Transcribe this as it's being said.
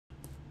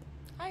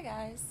Hi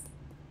guys,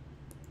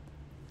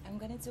 I'm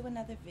gonna do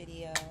another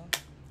video.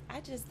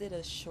 I just did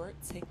a short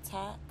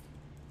TikTok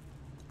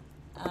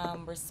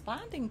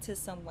responding to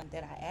someone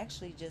that I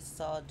actually just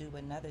saw do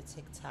another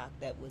TikTok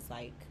that was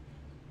like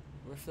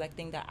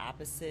reflecting the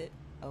opposite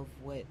of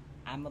what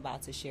I'm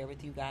about to share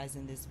with you guys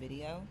in this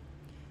video.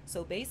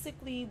 So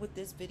basically what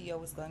this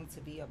video is going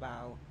to be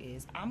about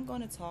is I'm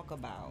going to talk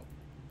about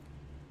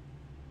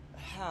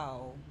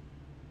how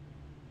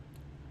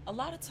a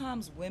lot of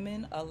times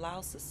women allow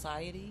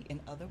society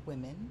and other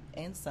women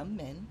and some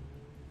men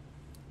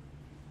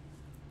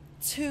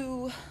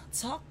to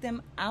talk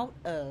them out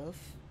of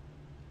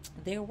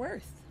their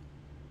worth.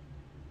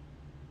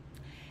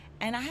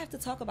 And I have to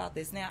talk about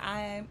this. Now,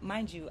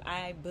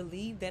 I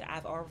believe that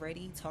I've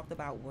already talked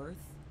about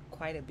worth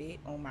quite a bit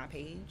on my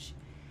page,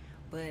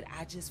 but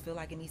I just feel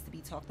like it needs to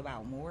be talked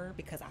about more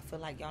because I feel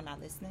like y'all not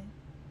listening.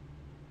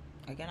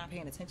 Or y'all not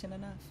paying attention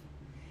enough.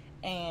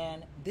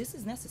 And this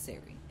is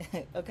necessary,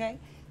 okay?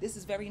 This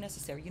is very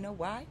necessary. You know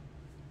why?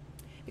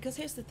 Because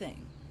here's the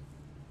thing.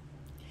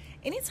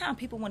 Anytime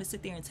people want to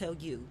sit there and tell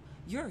you,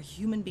 you're a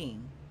human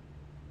being.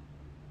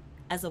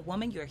 As a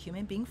woman, you're a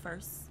human being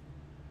first.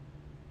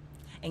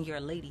 And you're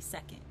a lady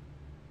second,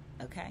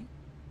 okay?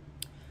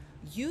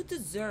 You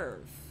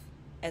deserve,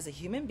 as a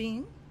human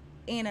being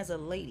and as a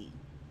lady,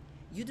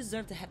 you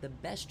deserve to have the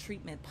best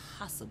treatment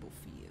possible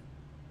for you.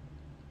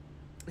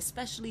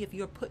 Especially if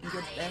you're putting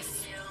your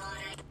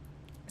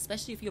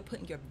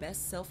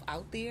best self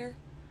out there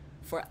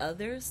for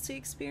others to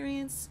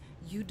experience,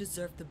 you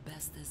deserve the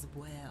best as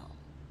well,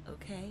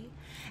 okay?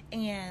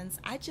 And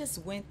I just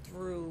went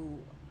through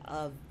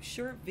a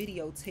short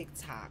video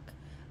TikTok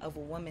of a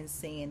woman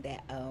saying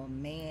that a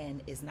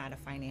man is not a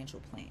financial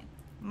plan.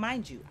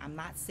 Mind you, I'm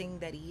not saying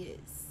that he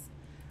is,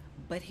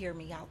 but hear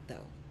me out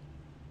though.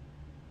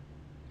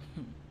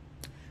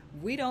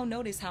 We don't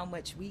notice how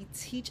much we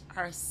teach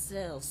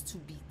ourselves to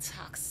be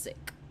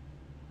toxic.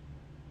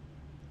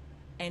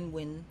 And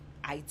when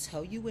I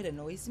tell you it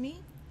annoys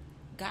me,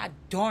 God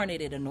darn it,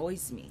 it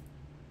annoys me.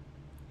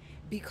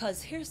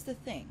 Because here's the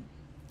thing.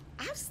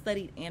 I've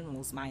studied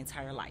animals my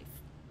entire life,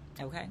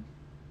 okay?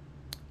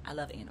 I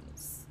love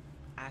animals.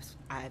 I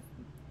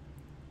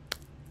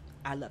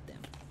love them.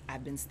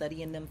 I've been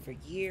studying them for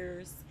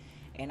years,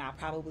 and I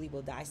probably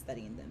will die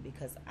studying them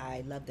because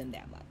I love them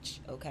that much,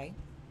 okay?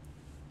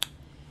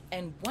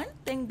 And one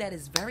thing that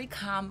is very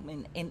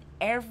common in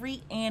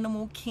every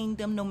animal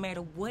kingdom, no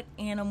matter what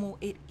animal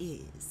it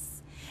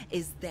is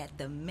that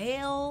the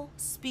male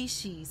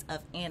species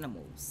of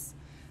animals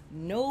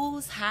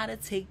knows how to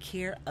take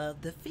care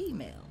of the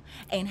female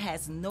and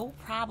has no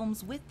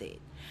problems with it.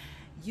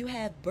 You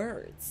have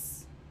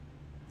birds.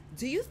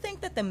 Do you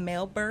think that the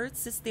male bird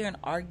sits there and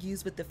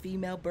argues with the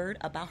female bird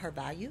about her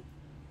value?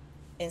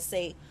 And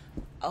say,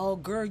 oh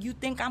girl, you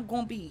think I'm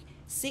going to be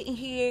sitting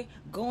here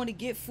going to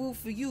get food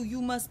for you?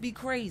 You must be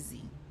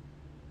crazy.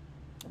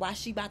 Why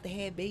she about to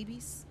have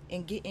babies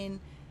and getting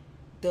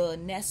the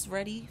nest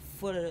ready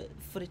for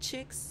the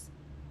chicks?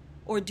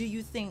 Or do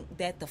you think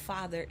that the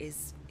father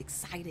is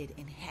excited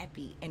and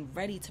happy and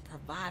ready to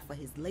provide for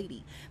his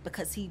lady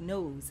because he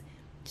knows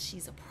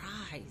she's a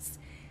prize,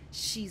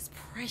 she's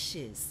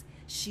precious,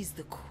 she's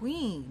the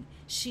queen,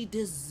 she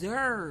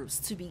deserves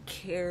to be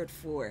cared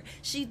for,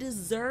 she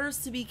deserves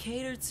to be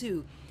catered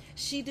to,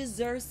 she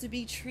deserves to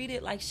be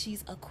treated like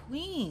she's a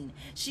queen,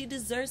 she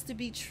deserves to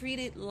be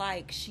treated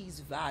like she's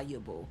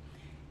valuable.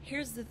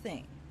 Here's the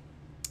thing.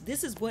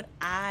 This is what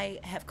I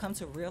have come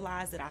to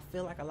realize that I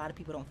feel like a lot of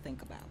people don't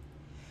think about.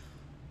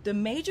 The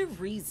major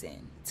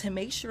reason to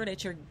make sure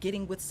that you're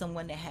getting with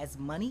someone that has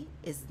money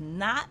is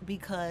not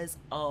because,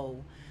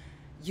 oh,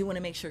 you want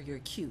to make sure you're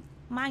cute.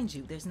 Mind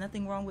you, there's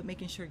nothing wrong with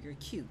making sure you're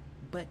cute,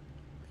 but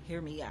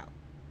hear me out.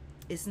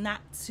 It's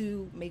not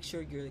to make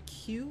sure you're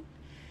cute,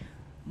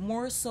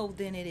 more so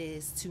than it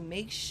is to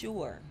make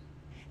sure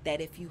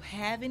that if you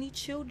have any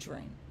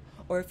children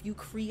or if you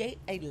create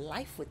a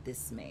life with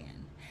this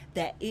man,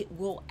 that it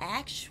will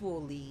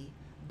actually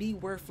be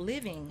worth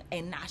living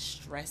and not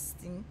stressed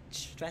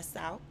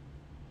out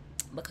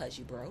because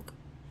you broke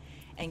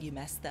and you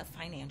messed up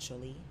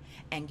financially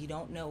and you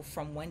don't know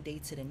from one day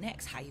to the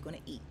next how you're going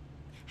to eat,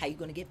 how you're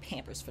going to get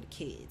Pampers for the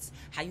kids,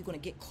 how you're going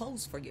to get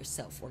clothes for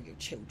yourself or your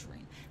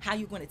children, how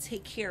you're going to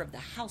take care of the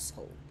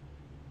household.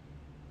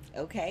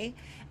 Okay?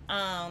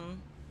 Am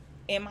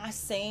I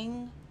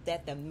saying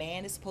that the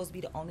man is supposed to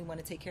be the only one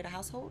to take care of the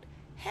household?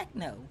 Heck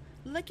no.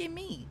 Look at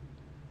me.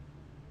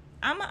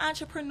 I'm an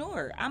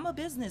entrepreneur. I'm a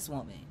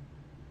businesswoman.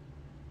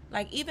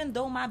 Like, even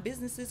though my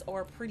businesses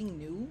are pretty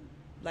new,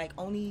 like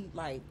only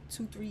like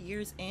 2-3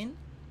 years in,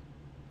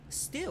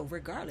 still,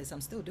 regardless, I'm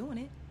still doing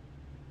it.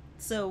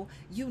 So,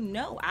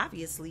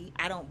 obviously,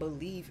 I don't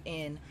believe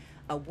in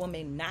a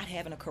woman not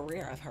having a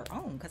career of her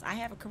own because I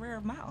have a career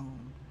of my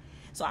own.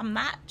 So I'm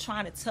not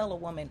trying to tell a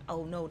woman,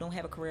 oh no, don't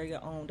have a career of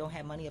your own, don't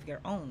have money of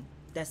your own.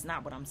 That's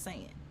not what I'm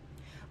saying.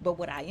 But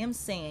what I am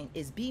saying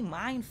is be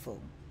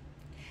mindful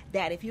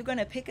that if you're going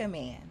to pick a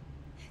man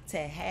to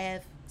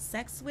have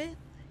sex with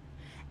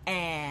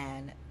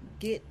and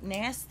get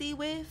nasty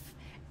with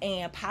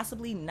and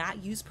possibly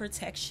not use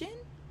protection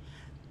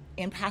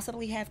and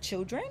possibly have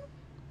children,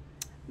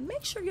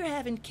 make sure you're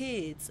having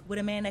kids with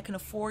a man that can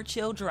afford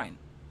children.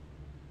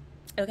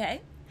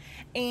 Okay?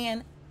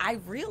 And I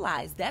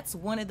realize that's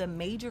one of the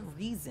major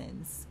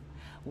reasons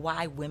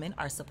why women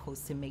are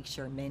supposed to make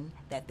sure men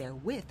that they're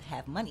with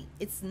have money.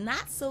 It's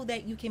not so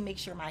that you can make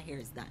sure my hair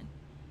is done.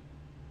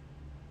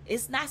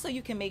 It's not so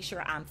you can make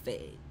sure I'm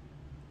fed.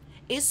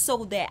 It's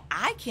so that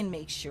I can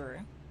make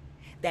sure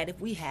that if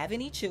we have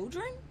any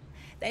children,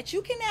 that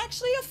you can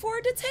actually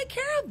afford to take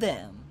care of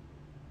them.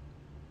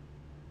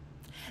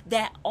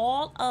 That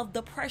all of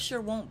the pressure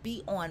won't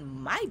be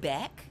on my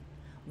back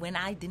when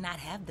I did not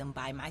have them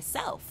by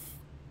myself.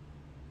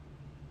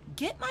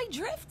 Get my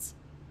drift?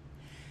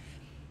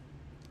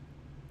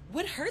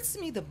 What hurts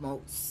me the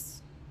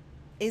most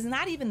is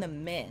not even the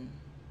men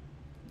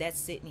that's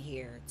sitting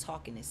here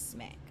talking this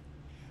smack,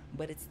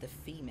 but it's the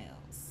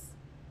females.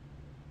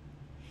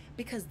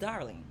 Because,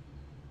 darling,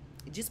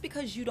 just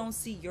because you don't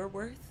see your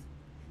worth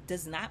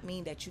does not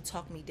mean that you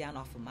talk me down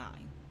off of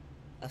mine,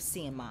 of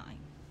seeing mine.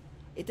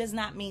 It does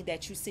not mean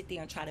that you sit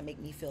there and try to make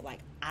me feel like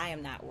I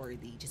am not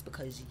worthy just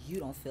because you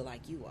don't feel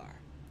like you are.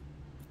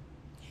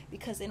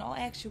 Because in all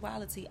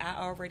actuality, I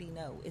already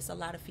know it's a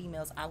lot of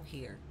females out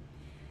here,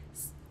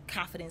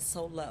 confidence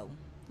so low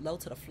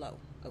to the flow,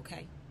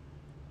 okay?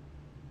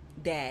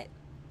 That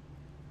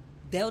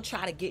they'll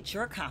try to get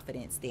your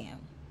confidence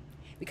down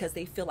because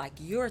they feel like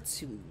you're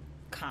too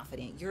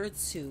confident. You're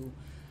too,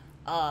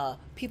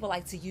 people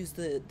like to use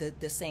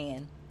the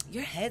saying,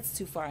 your head's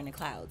too far in the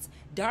clouds.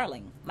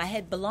 Darling, my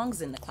head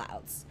belongs in the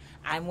clouds.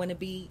 I want to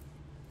be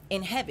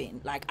in heaven.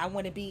 Like, I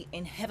want to be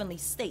in heavenly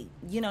state.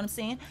 You know what I'm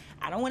saying?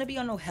 I don't want to be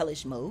on no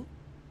hellish mode.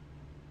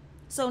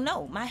 So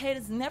no, my head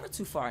is never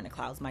too far in the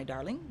clouds, my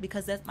darling,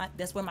 because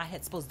that's where my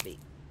head's supposed to be.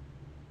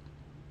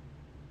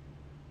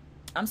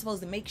 I'm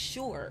supposed to make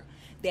sure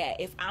that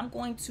if I'm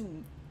going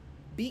to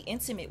be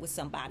intimate with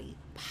somebody,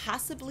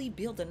 possibly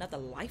build another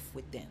life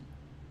with them,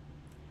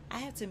 I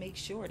have to make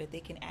sure that they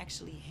can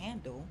actually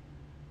handle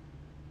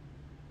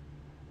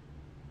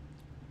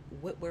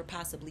what we're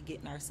possibly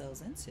getting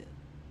ourselves into.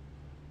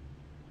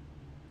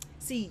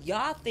 See,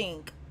 y'all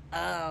think,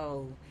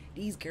 oh,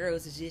 these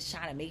girls are just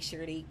trying to make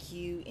sure they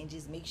cute and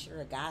just make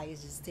sure a guy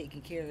is just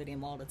taking care of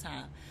them all the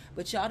time.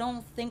 But y'all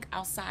don't think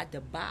outside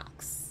the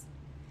box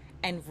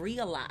and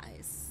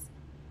realize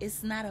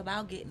it's not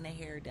about getting the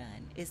hair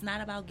done. It's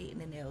not about getting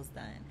the nails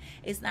done.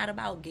 It's not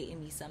about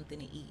getting me something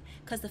to eat.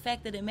 Because the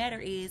fact of the matter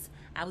is,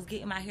 I was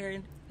getting my hair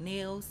and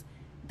nails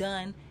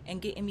done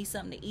and getting me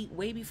something to eat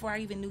way before I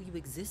even knew you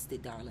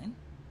existed, darling.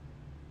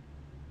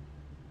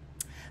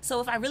 So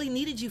if I really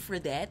needed you for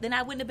that, then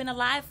I wouldn't have been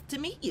alive to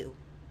meet you.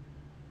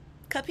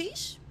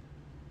 Capiche?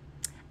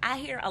 I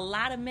hear a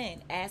lot of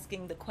men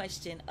asking the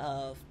question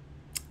of,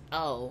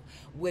 oh,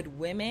 would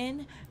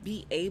women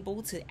be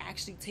able to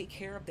actually take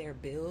care of their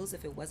bills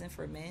if it wasn't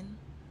for men?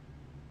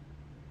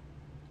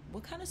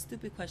 What kind of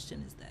stupid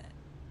question is that?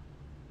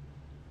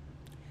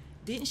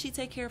 Didn't she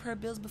take care of her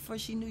bills before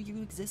she knew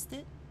you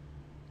existed?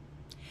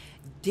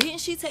 Didn't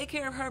she take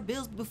care of her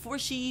bills before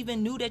she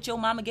even knew that your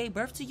mama gave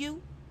birth to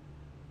you?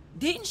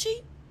 Didn't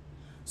she?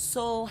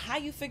 So how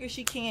you figure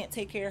she can't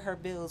take care of her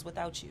bills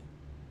without you?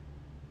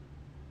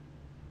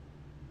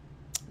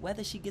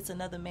 Whether she gets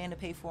another man to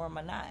pay for them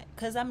or not.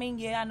 Because, I mean,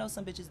 yeah, I know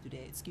some bitches do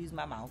that. Excuse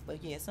my mouth.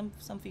 But, yeah, some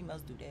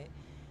females do that.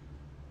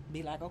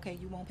 Be like, okay,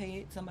 you won't pay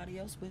it, somebody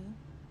else will.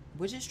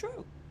 Which is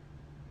true.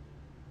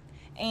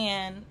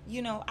 And,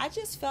 you know, I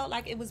just felt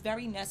like it was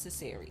very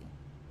necessary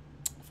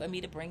for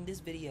me to bring this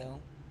video,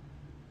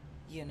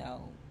 you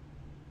know,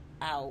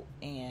 out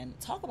and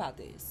talk about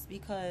this.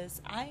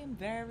 Because I am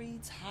very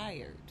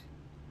tired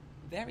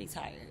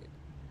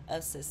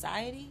of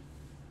society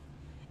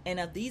and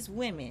of these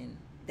women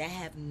that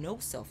have no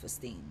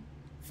self-esteem.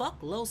 Fuck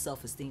low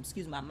self-esteem,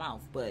 excuse my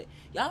mouth, but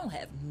y'all don't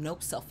have no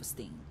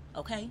self-esteem,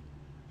 okay?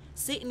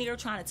 Sitting there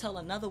trying to tell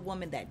another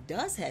woman that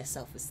does have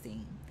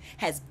self-esteem,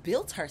 has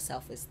built her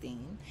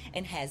self-esteem,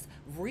 and has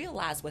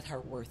realized what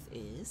her worth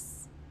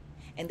is,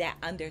 and that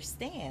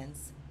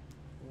understands,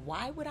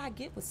 why would I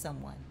get with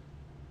someone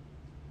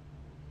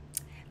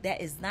that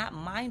is not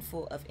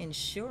mindful of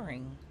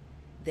ensuring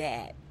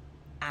that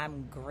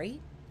I'm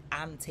great,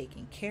 I'm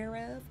taken care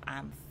of,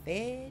 I'm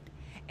fed,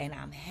 and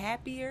I'm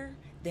happier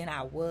than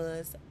I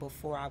was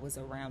before I was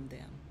around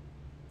them?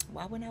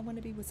 Why wouldn't I want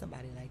to be with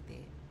somebody like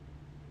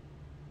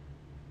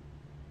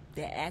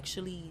that? That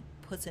actually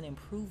puts an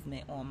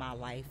improvement on my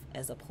life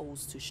as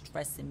opposed to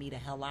stressing me the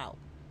hell out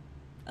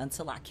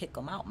until I kick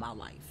them out my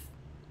life.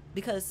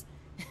 Because,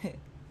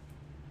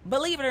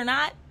 believe it or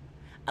not,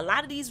 a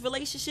lot of these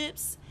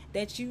relationships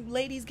that you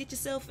ladies get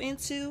yourself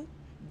into,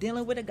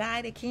 dealing with a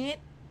guy that can't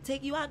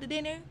take you out to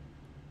dinner,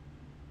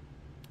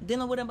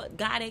 dealing with a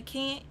guy that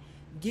can't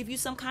give you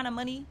some kind of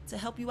money to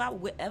help you out,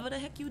 whatever the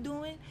heck you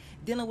doing,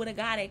 dealing with a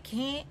guy that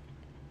can't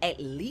at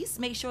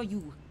least make sure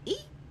you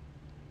eat.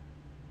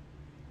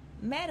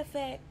 Matter of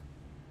fact,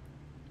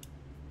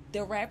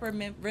 the rapper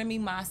Remy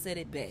Ma said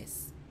it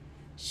best.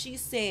 She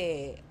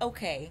said,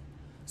 okay,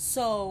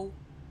 so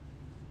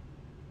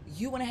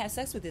You want to have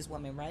sex with this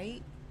woman,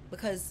 right?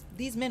 Because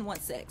these men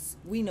want sex.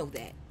 We know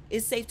that.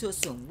 It's safe to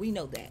assume. We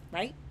know that,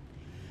 right?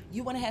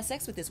 You want to have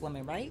sex with this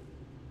woman, right?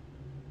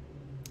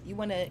 You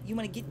want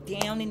to get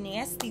down and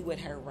nasty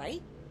with her,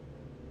 right?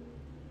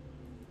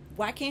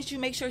 Why can't you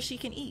make sure she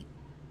can eat?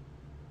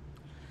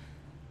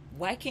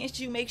 Why can't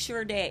you make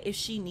sure that if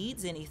she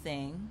needs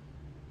anything,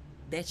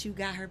 that you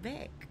got her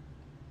back?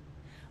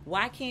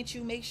 Why can't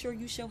you make sure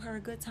you show her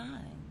a good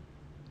time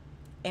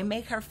and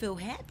make her feel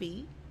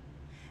happy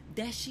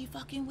that she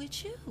fucking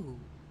with you?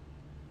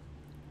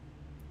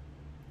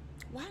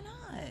 Why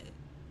not?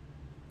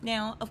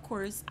 Now, of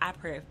course, I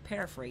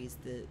paraphrased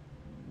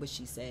what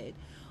she said,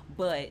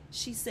 but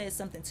she said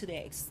something to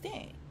that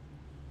extent.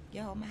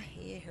 Yo, my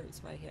head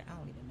hurts right here. I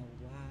don't even know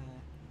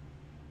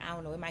why. I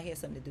don't know. It might have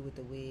something to do with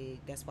the wig.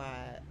 That's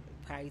why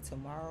probably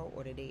tomorrow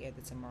or the day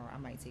after tomorrow, I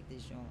might take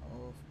this joint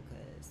off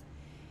because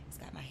it's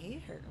got my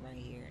head hurting right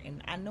here.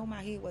 And I know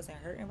my head wasn't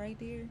hurting right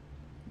there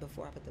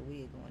before I put the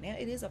wig on. Now,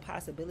 it is a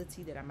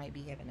possibility that I might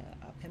be having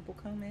a pimple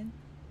coming.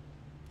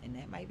 And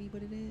that might be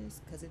what it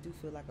is, because it do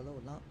feel like a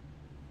little lump.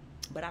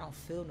 But I don't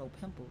feel no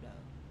pimple,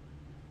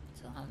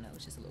 though. So, I don't know.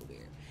 It's just a little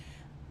weird.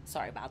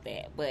 Sorry about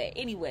that. But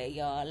anyway,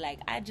 y'all, like,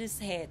 I just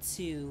had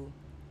to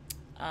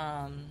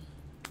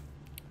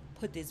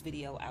put this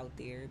video out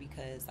there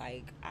because,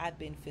 like, I've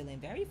been feeling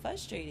very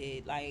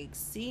frustrated. Like,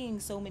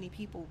 seeing so many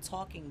people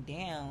talking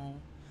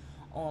down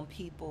on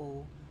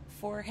people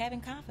for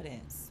having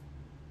confidence.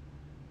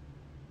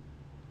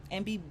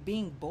 And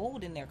being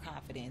bold in their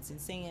confidence and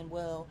saying,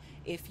 well,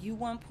 if you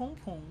want poom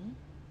poom,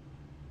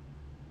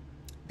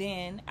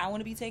 then I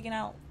want to be taken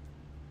out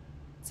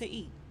to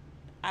eat.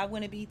 I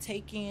want to be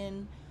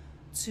taken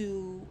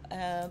to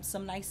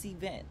some nice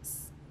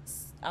events.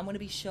 I want to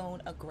be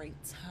shown a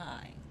great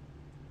time.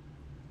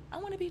 I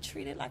want to be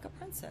treated like a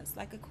princess,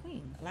 like a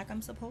queen, like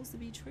I'm supposed to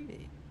be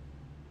treated.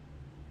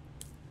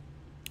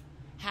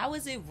 How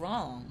is it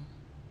wrong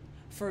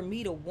for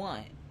me to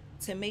want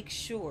to make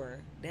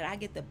sure that I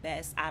get the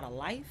best out of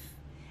life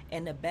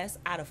and the best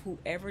out of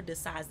whoever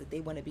decides that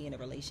they want to be in a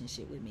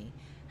relationship with me?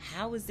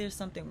 How is there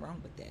something wrong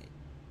with that?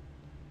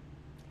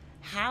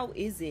 How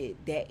is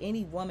it that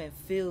any woman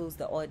feels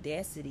the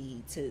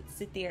audacity to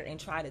sit there and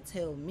try to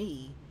tell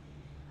me,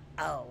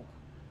 oh,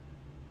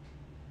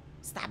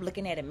 stop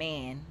looking at a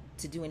man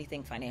to do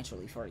anything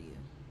financially for you?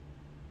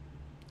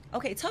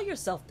 Okay, tell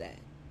yourself that.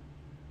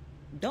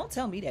 Don't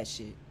tell me that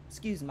shit.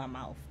 Excuse my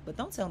mouth, but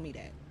don't tell me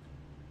that.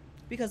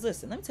 Because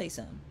listen, let me tell you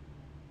something.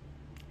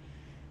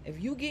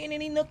 If you getting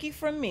any nookie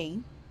from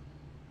me,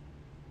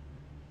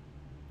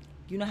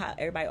 you know how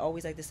everybody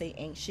always like to say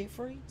ain't shit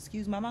free?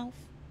 Excuse my mouth.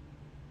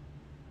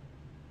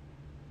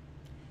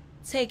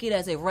 Take it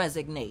as it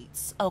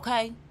resonates,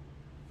 okay?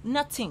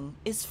 Nothing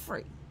is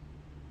free.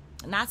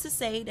 Not to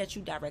say that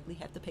you directly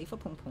have to pay for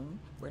poom poom.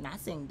 We're not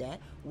saying that.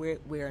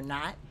 We're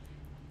not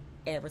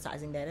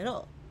advertising that at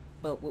all.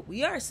 But what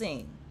we are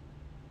saying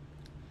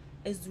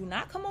is do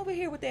not come over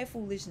here with that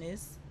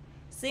foolishness,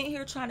 sitting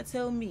here trying to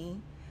tell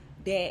me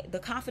that the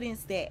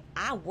confidence that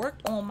I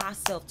worked on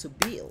myself to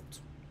build,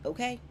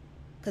 okay?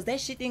 Because that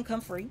shit didn't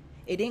come free.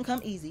 It didn't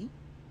come easy.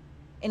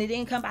 And it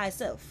didn't come by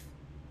itself.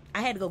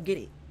 I had to go get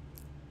it.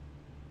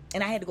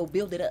 And I had to go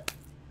build it up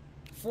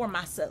for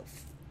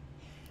myself.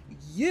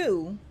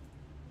 You,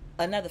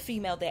 another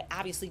female that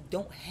obviously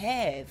don't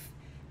have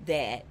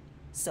that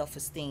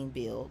self-esteem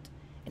build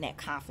and that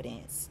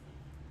confidence,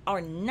 are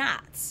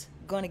not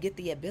going to get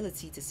the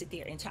ability to sit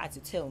there and try to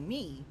tell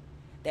me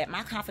that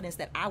my confidence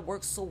that I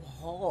worked so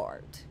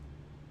hard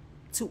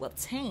to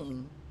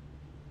obtain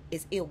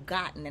is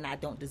ill-gotten and I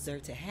don't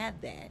deserve to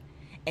have that,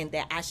 and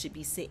that I should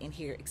be sitting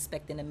here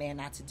expecting a man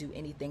not to do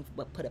anything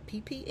but put a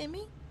PP in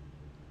me?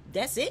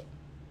 That's it?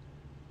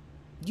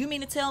 You mean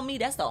to tell me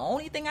that's the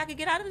only thing I could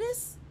get out of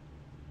this?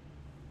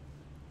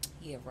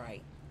 Yeah,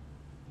 right.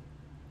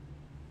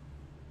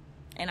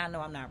 And I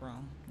know I'm not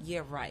wrong.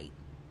 Yeah, right.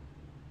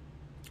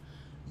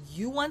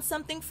 You want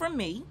something from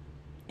me,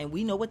 and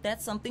we know what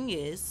that something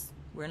is.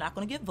 We're not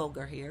going to get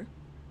vulgar here.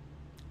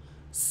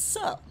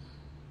 So,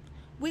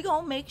 we're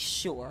going to make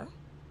sure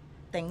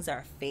things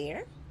are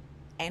fair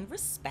and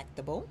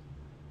respectable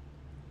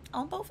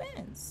on both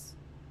ends.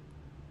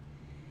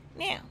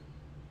 Now,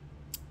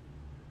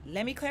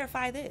 let me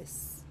clarify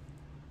this.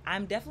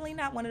 I'm definitely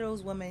not one of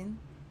those women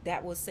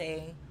that will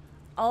say,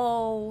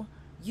 oh,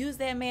 use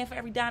that man for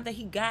every dime that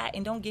he got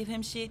and don't give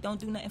him shit. Don't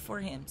do nothing for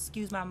him.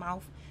 Excuse my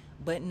mouth.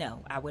 But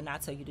no, I would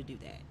not tell you to do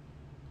that.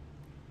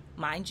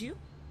 Mind you,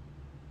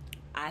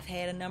 I've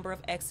had a number of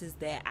exes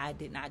that I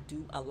did not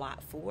do a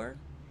lot for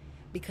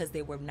because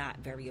they were not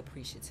very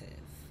appreciative.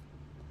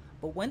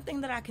 But one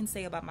thing that I can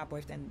say about my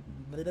boyfriend,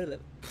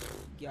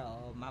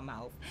 y'all, my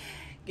mouth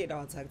getting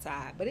all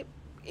tongue-tied. But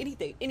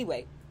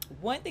anyway,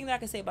 one thing that I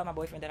can say about my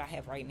boyfriend that I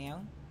have right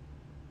now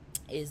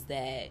is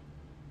that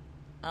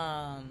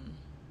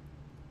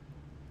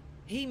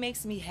he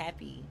makes me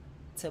happy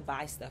to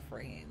buy stuff for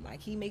him.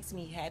 Like, he makes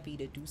me happy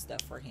to do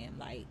stuff for him.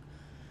 Like,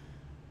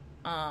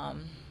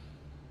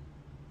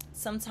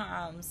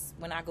 sometimes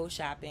when I go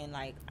shopping,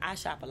 like I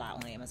shop a lot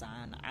on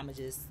Amazon. I'ma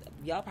just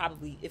y'all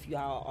probably, if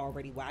y'all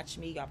already watch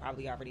me, y'all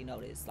probably already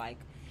noticed. Like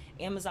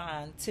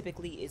Amazon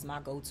typically is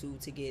my go-to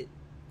to get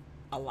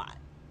a lot.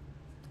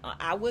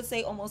 I would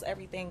say almost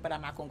everything, but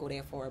I'm not gonna go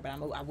there for it. But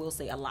I will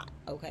say a lot.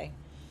 Okay,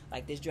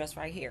 like this dress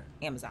right here,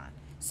 Amazon.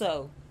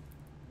 So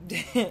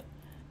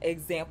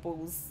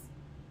examples,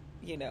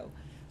 you know.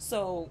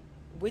 So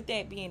with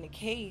that being the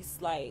case,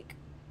 like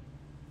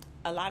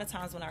a lot of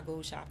times when I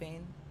go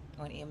shopping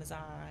on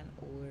Amazon,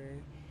 or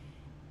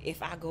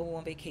if I go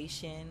on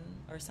vacation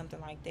or something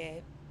like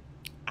that,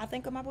 I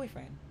think of my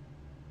boyfriend.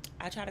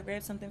 I try to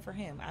grab something for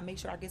him. I make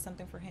sure I get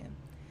something for him.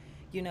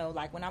 You know,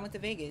 like when I went to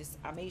Vegas,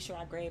 I made sure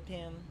I grabbed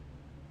him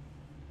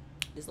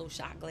this little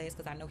shot glass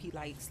because I know he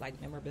likes like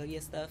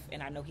memorabilia stuff,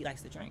 and I know he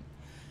likes to drink.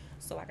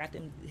 So I got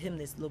him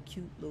this little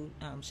cute little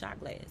shot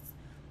glass.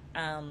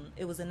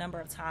 It was a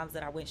number of times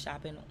that I went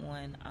shopping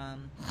on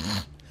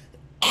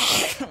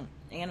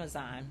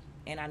Amazon,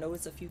 and I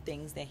noticed a few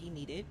things that he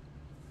needed.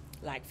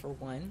 Like for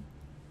one,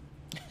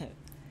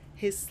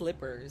 his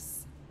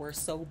slippers were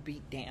so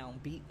beat down,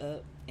 beat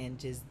up, and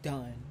just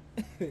done.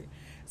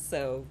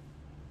 So,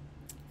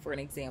 for an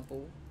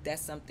example,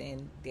 that's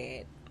something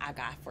that I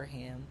got for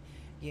him.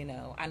 You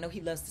know, I know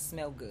he loves to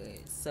smell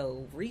good.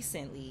 So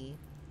recently,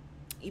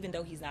 even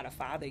though he's not a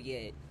father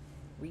yet,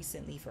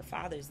 recently for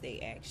Father's Day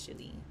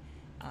actually,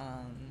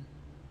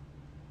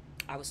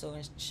 I was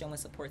showing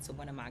support to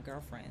one of my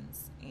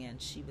girlfriends,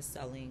 and she was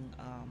selling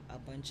a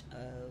bunch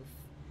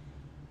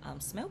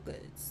of smell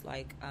goods,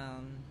 like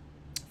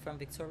from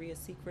Victoria's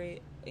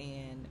Secret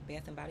and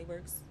Bath and Body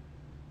Works,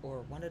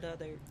 or one or the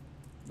other,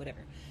 whatever.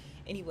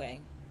 Anyway,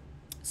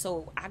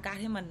 so I got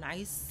him a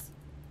nice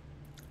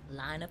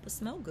lineup of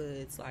smell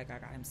goods. Like I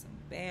got him some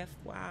bath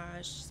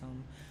wash,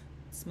 some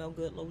smell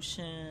good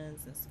lotions,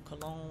 and some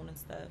cologne and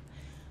stuff.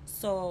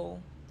 So,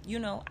 you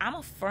know, I'm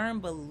a firm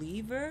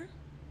believer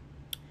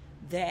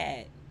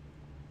that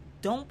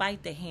don't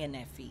bite the hand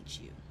that feeds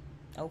you.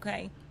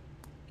 Okay?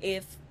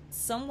 If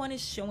someone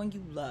is showing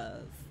you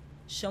love,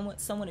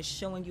 someone is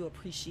showing you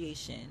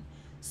appreciation,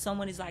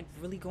 someone is like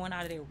really going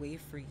out of their way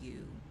for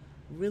you,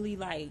 really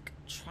like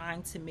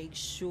trying to make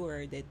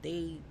sure that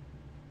they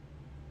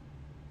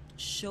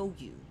show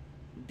you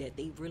that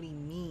they really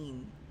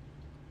mean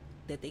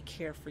that they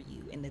care for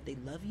you and that they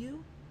love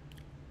you,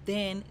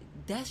 then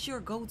that's your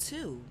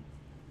go-to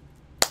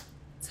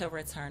to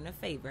return the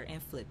favor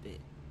and flip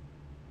it.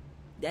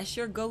 That's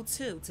your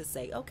go-to to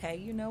say, okay,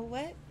 you know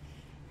what?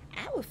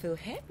 I would feel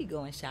happy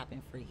going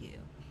shopping for you.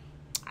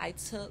 I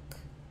took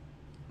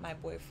my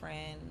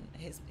boyfriend,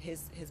 his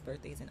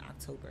birthday's in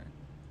October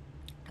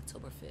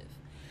 5th.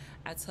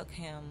 I took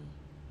him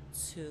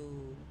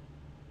to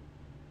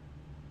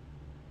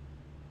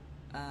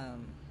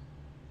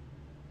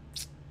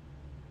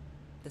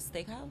the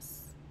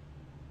steakhouse.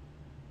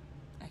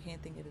 I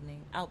can't think of the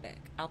name. Outback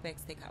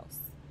Steakhouse.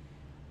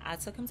 I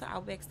took him to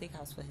Outback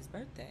Steakhouse for his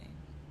birthday,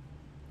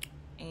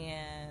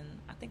 and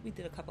I think we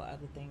did a couple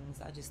other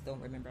things. I just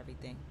don't remember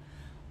everything.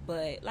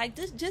 But like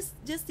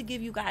just to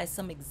give you guys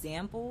some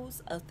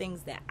examples of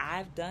things that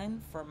I've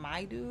done for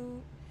my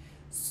dude,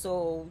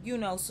 so you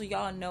know, so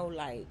y'all know,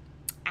 like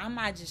I'm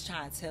not just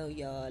trying to tell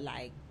y'all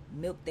like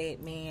milk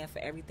that man for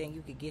everything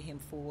you could get him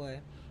for.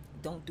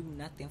 Don't do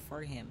nothing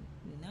for him.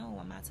 No,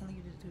 I'm not telling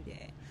you to do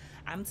that.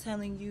 I'm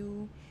telling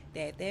you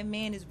that that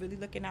man is really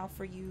looking out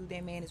for you.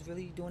 That man is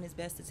really doing his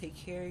best to take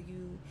care of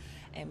you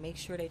and make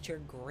sure that you're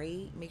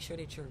great, make sure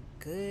that you're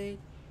good.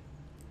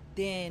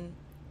 Then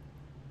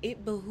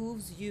it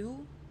behooves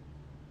you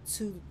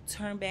to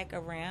turn back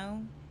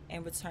around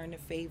and return the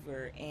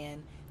favor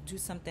and do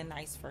something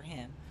nice for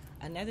him.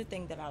 Another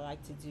thing that I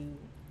like to do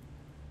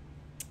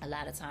a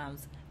lot of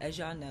times, as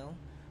y'all know,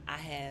 I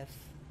have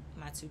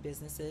my two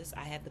businesses.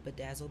 I have the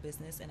bedazzle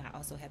business, and I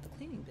also have the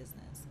cleaning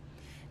business.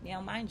 Now,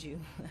 mind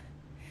you,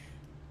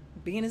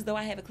 being as though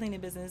I have a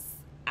cleaning business,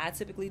 I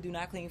typically do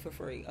not clean for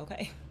free,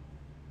 okay?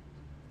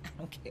 I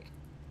don't care.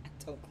 I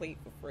don't clean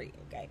for free,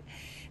 okay?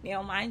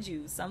 Now, mind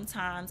you,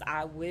 sometimes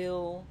I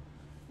will,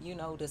 you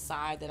know,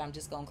 decide that I'm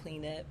just going to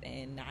clean up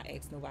and not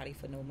ask nobody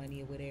for no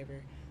money or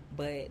whatever.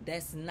 But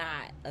that's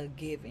not a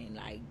given.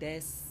 Like,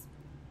 that's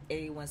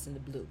every once in the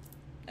blue,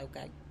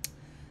 okay?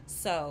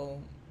 So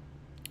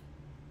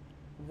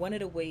one of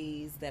the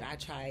ways that I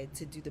try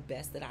to do the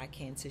best that I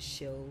can to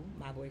show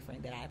my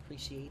boyfriend that I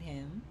appreciate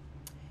him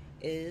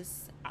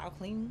is I'll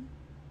clean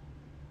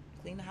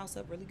the house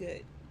up really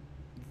good,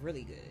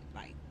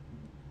 like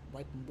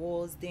wiping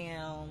walls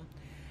down,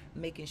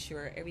 making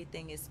sure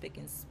everything is spick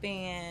and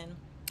span,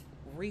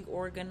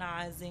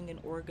 reorganizing and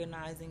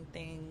organizing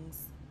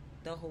things,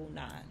 the whole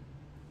nine.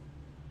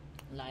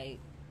 Like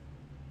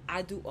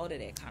I do all of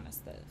that kind of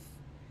stuff,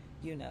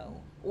 you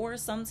know. Or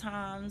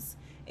sometimes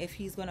if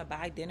he's gonna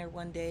buy dinner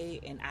one day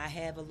and I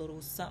have a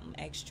little something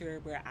extra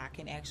where I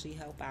can actually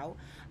help out,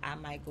 I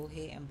might go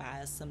ahead and buy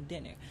us some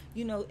dinner.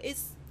 You know,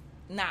 it's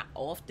not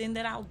often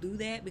that I'll do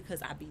that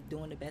because I be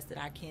doing the best that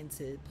I can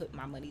to put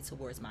my money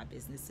towards my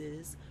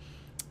businesses,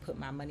 put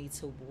my money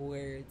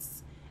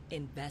towards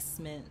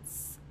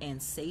investments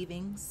and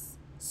savings.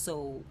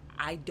 So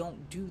I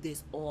don't do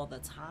this all the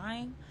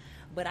time,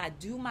 but I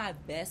do my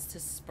best to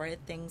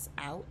spread things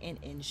out and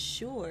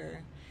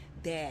ensure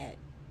that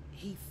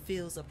he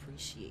feels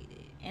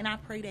appreciated. And I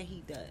pray that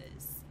he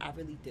does. I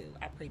really do.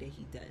 I pray that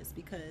he does,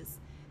 because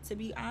to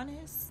be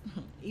honest,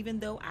 even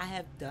though I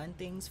have done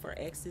things for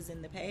exes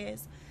in the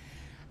past,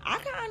 I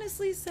can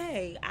honestly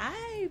say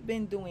I've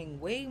been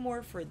doing way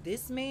more for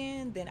this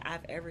man than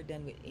I've ever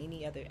done with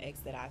any other ex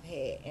that I've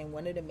had. And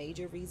one of the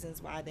major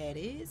reasons why that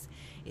is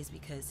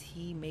because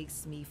he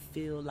makes me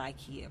feel like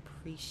he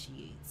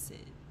appreciates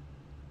it.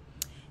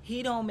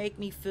 He don't make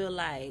me feel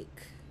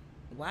like,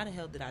 why the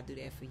hell did I do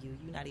that for you?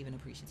 You're not even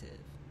appreciative.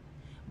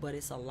 But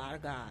it's a lot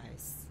of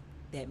guys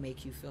that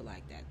make you feel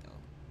like that, though.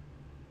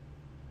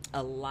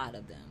 A lot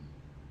of them.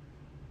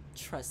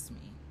 Trust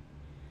me.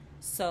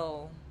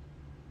 So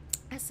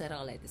I said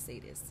all that to say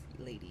this,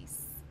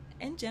 ladies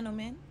and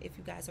gentlemen, if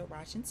you guys are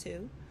watching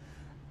too.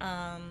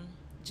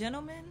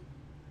 Gentlemen,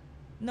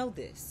 know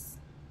this.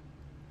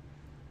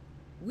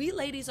 We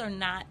ladies are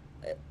not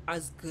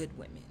us good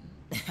women.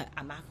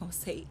 I'm not going to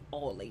say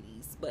all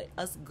ladies, but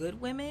us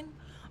good women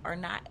are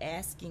not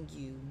asking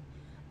you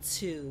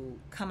to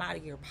come out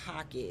of your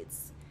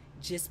pockets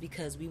just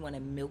because we want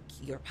to milk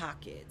your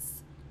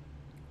pockets.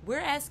 We're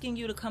asking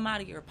you to come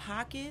out of your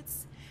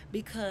pockets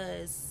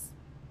because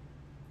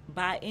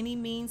by any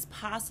means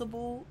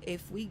possible,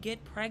 if we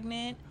get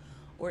pregnant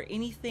or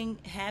anything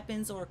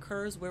happens or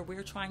occurs where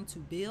we're trying to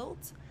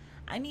build,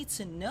 I need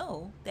to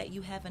know that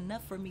you have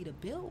enough for me to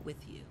build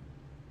with you.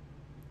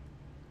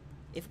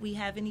 If we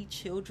have any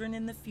children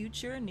in the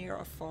future, near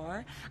or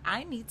far,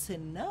 I need to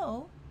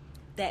know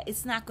that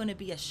it's not going to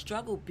be a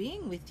struggle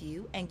being with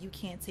you and you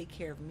can't take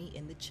care of me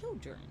and the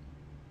children.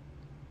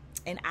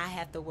 And I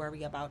have to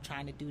worry about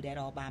trying to do that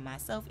all by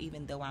myself,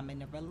 even though I'm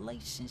in a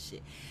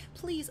relationship.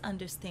 Please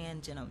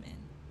understand, gentlemen.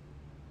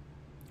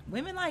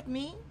 Women like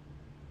me,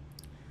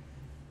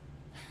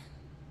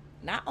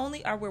 not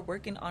only are we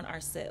working on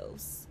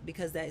ourselves,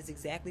 because that is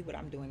exactly what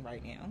I'm doing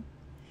right now,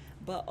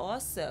 but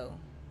also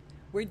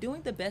we're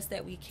doing the best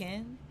that we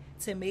can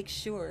to make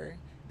sure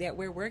that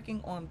we're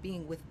working on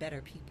being with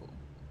better people.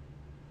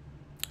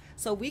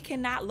 So we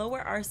cannot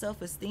lower our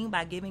self-esteem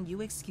by giving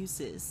you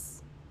excuses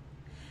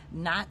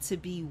not to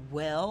be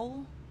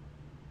well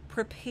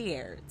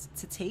prepared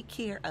to take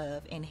care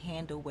of and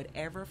handle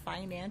whatever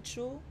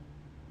financial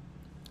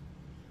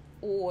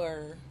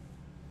or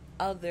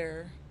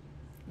other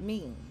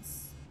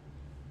means.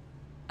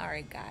 All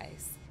right,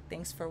 guys.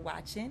 Thanks for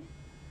watching.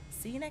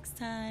 See you next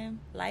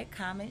time. Like,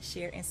 comment,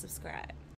 share, and subscribe.